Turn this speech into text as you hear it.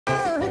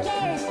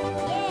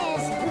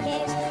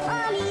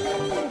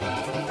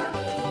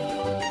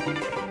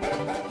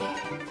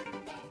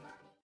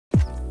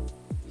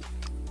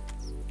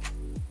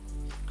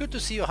Good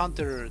to see you,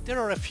 Hunter.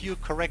 There are a few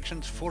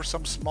corrections for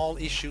some small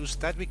issues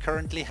that we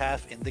currently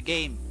have in the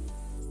game.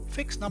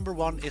 Fix number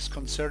 1 is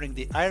concerning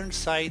the iron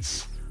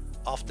sights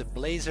of the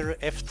Blaser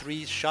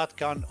F3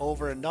 shotgun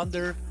over and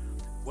under.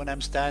 When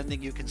I'm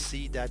standing, you can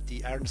see that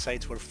the iron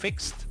sights were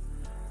fixed.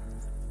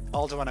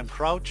 Also when I'm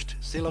crouched,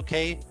 still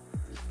okay.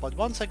 But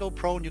once I go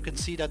prone, you can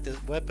see that the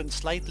weapon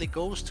slightly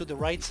goes to the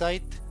right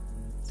side.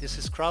 This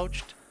is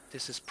crouched,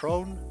 this is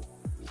prone.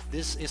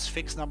 This is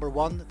fix number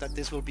 1, that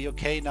this will be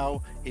okay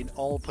now in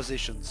all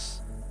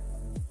positions.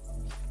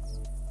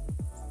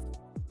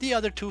 The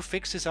other 2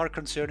 fixes are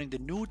concerning the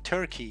new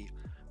turkey.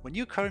 When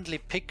you currently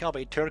pick up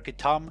a turkey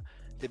tom,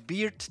 the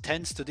beard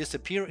tends to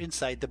disappear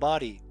inside the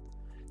body.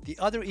 The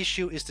other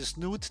issue is the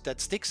snoot that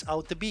sticks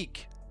out the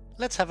beak.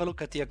 Let's have a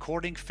look at the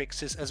according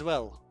fixes as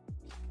well.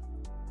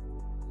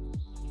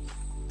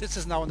 This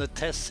is now on the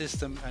test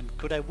system, and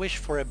could I wish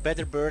for a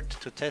better bird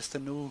to test a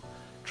new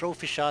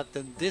trophy shot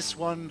than this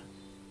one?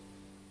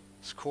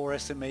 Score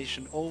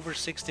estimation over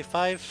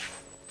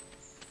 65.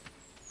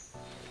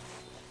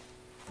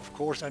 Of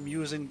course I'm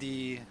using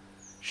the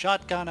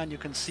shotgun, and you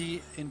can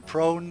see in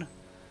prone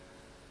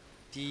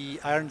the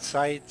iron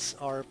sights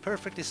are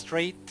perfectly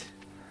straight.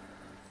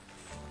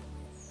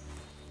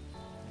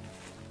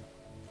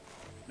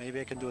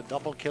 Maybe I can do a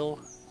double kill.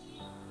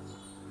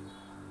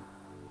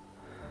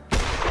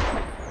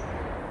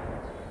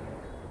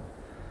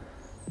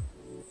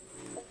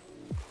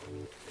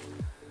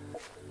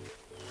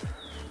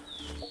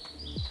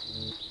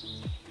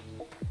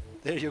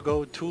 There you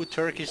go, 2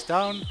 turkeys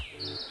down.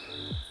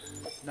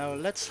 Now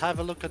let's have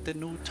a look at the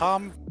new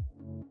tom.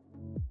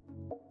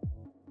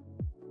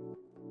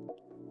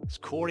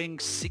 Scoring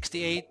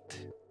 68.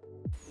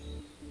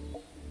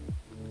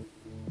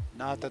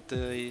 Not that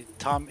the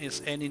tom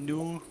is any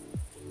new,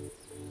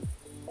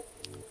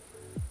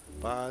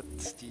 but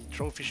the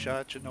trophy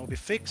shot should now be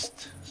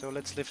fixed. So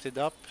let's lift it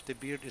up. The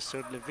beard is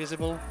certainly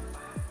visible.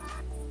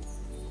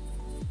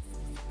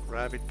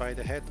 Grab it by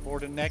the head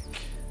or the neck.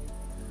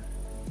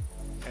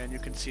 And you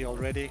can see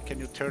already, can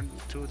you turn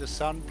to the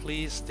sun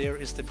please? There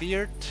is the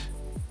beard.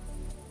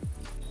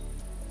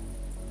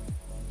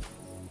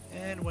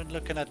 And when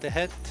looking at the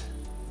head,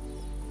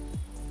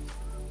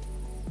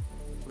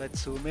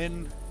 let's zoom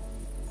in.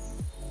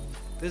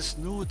 This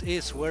snoot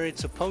is where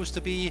it's supposed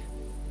to be.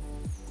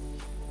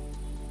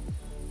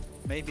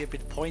 Maybe a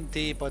bit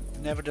pointy, but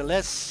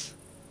nevertheless.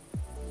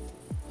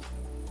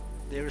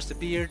 There's the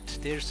beard,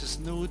 there's the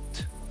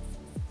snoot.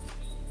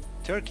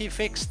 Turkey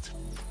fixed.